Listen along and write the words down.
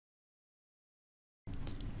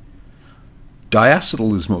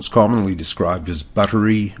Diacetyl is most commonly described as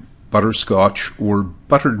buttery, butterscotch, or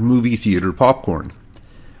buttered movie theater popcorn.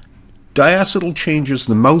 Diacetyl changes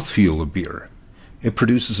the mouthfeel of beer. It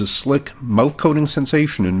produces a slick, mouth-coating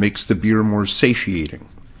sensation and makes the beer more satiating.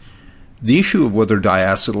 The issue of whether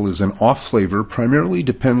diacetyl is an off flavor primarily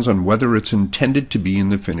depends on whether it's intended to be in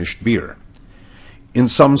the finished beer. In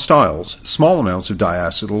some styles, small amounts of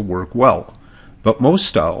diacetyl work well, but most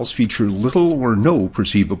styles feature little or no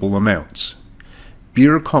perceivable amounts.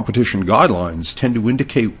 Beer competition guidelines tend to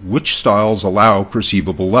indicate which styles allow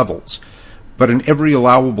perceivable levels, but in every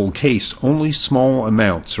allowable case, only small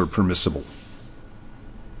amounts are permissible.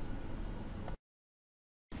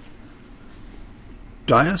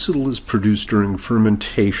 Diacetyl is produced during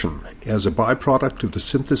fermentation as a byproduct of the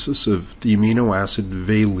synthesis of the amino acid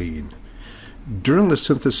valine. During the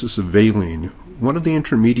synthesis of valine, one of the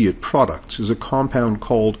intermediate products is a compound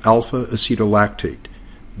called alpha-acetolactate,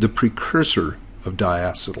 the precursor of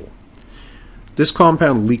diacetyl. This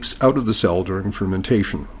compound leaks out of the cell during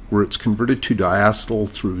fermentation, where it's converted to diacetyl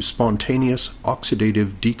through spontaneous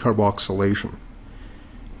oxidative decarboxylation.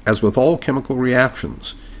 As with all chemical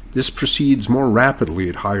reactions, this proceeds more rapidly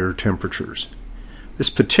at higher temperatures. This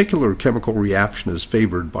particular chemical reaction is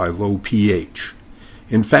favored by low pH.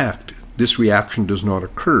 In fact, this reaction does not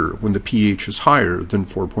occur when the pH is higher than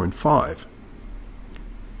 4.5.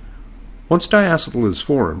 Once diacetyl is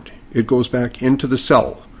formed, it goes back into the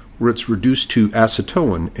cell, where it's reduced to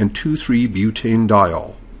acetoin and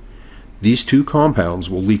 2,3-butanediol. These two compounds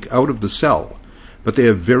will leak out of the cell, but they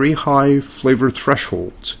have very high flavor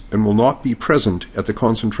thresholds and will not be present at the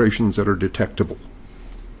concentrations that are detectable.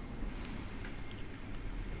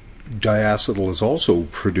 Diacetyl is also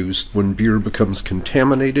produced when beer becomes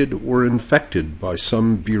contaminated or infected by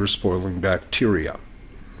some beer-spoiling bacteria.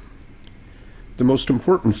 The most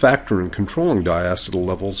important factor in controlling diacetyl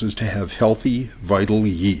levels is to have healthy, vital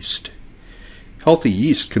yeast. Healthy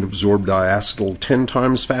yeast can absorb diacetyl 10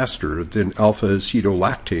 times faster than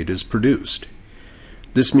alpha-acetolactate is produced.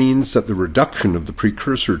 This means that the reduction of the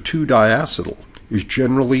precursor to diacetyl is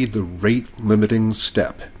generally the rate-limiting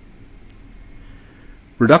step.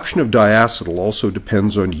 Reduction of diacetyl also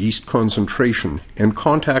depends on yeast concentration and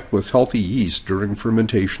contact with healthy yeast during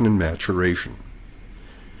fermentation and maturation.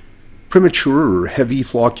 Premature or heavy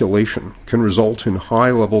flocculation can result in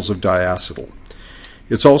high levels of diacetyl.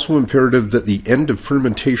 It's also imperative that the end of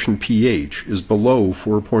fermentation pH is below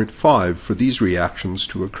 4.5 for these reactions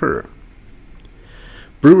to occur.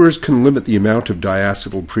 Brewers can limit the amount of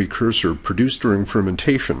diacetyl precursor produced during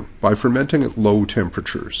fermentation by fermenting at low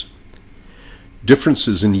temperatures.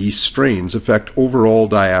 Differences in yeast strains affect overall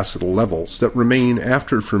diacetyl levels that remain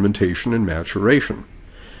after fermentation and maturation.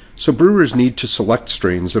 So brewers need to select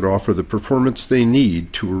strains that offer the performance they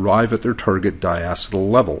need to arrive at their target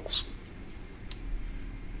diacetyl levels.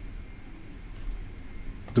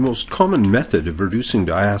 The most common method of reducing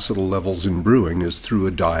diacetyl levels in brewing is through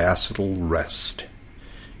a diacetyl rest.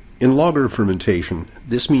 In lager fermentation,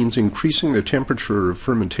 this means increasing the temperature of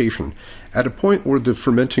fermentation at a point where the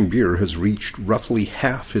fermenting beer has reached roughly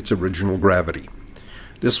half its original gravity.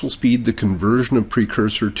 This will speed the conversion of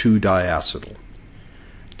precursor to diacetyl.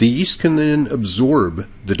 The yeast can then absorb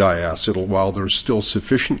the diacetyl while there is still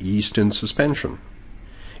sufficient yeast in suspension.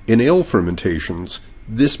 In ale fermentations,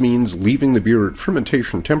 this means leaving the beer at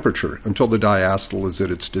fermentation temperature until the diacetyl is at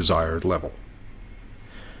its desired level.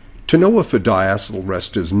 To know if a diacetyl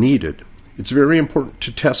rest is needed, it's very important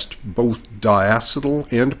to test both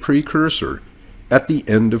diacetyl and precursor at the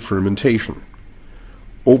end of fermentation.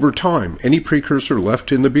 Over time, any precursor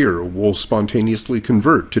left in the beer will spontaneously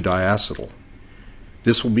convert to diacetyl.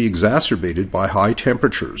 This will be exacerbated by high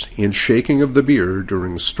temperatures and shaking of the beer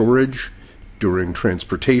during storage, during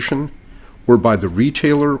transportation, or by the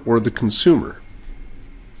retailer or the consumer.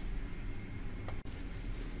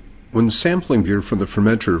 When sampling beer from the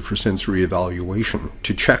fermenter for sensory evaluation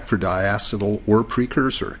to check for diacetyl or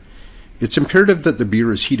precursor, it's imperative that the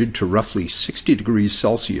beer is heated to roughly 60 degrees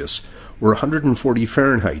Celsius or 140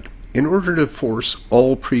 Fahrenheit in order to force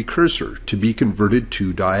all precursor to be converted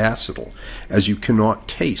to diacetyl, as you cannot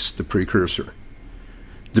taste the precursor.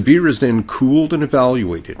 The beer is then cooled and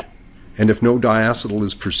evaluated, and if no diacetyl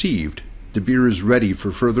is perceived, the beer is ready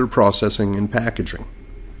for further processing and packaging.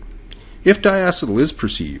 If diacetyl is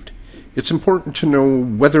perceived, it's important to know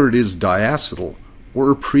whether it is diacetyl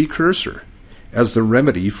or a precursor, as the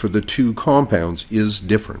remedy for the two compounds is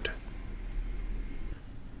different.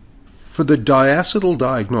 For the diacetyl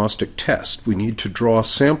diagnostic test, we need to draw a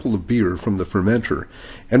sample of beer from the fermenter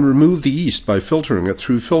and remove the yeast by filtering it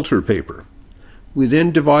through filter paper. We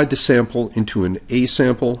then divide the sample into an A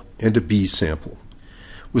sample and a B sample.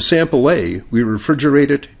 With sample A, we refrigerate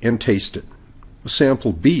it and taste it. With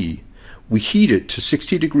sample B, we heat it to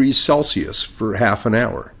 60 degrees Celsius for half an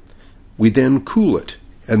hour. We then cool it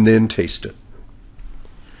and then taste it.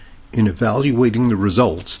 In evaluating the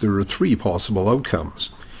results, there are three possible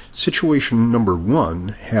outcomes. Situation number 1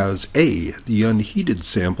 has A, the unheated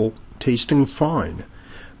sample, tasting fine,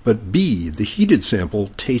 but B, the heated sample,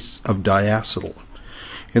 tastes of diacetyl.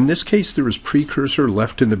 In this case, there is precursor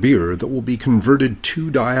left in the beer that will be converted to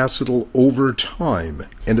diacetyl over time,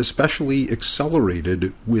 and especially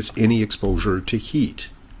accelerated with any exposure to heat.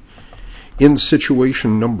 In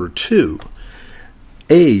situation number 2,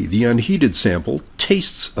 A, the unheated sample,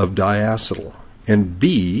 tastes of diacetyl, and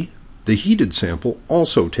B, the heated sample,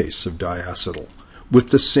 also tastes of diacetyl, with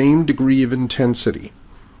the same degree of intensity.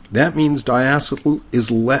 That means diacetyl is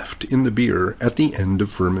left in the beer at the end of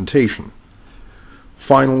fermentation.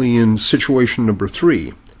 Finally, in situation number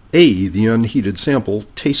 3, A, the unheated sample,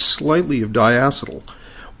 tastes slightly of diacetyl,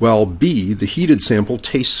 while B, the heated sample,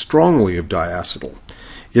 tastes strongly of diacetyl.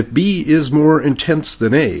 If B is more intense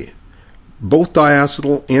than A, both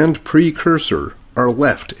diacetyl and precursor are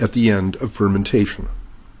left at the end of fermentation.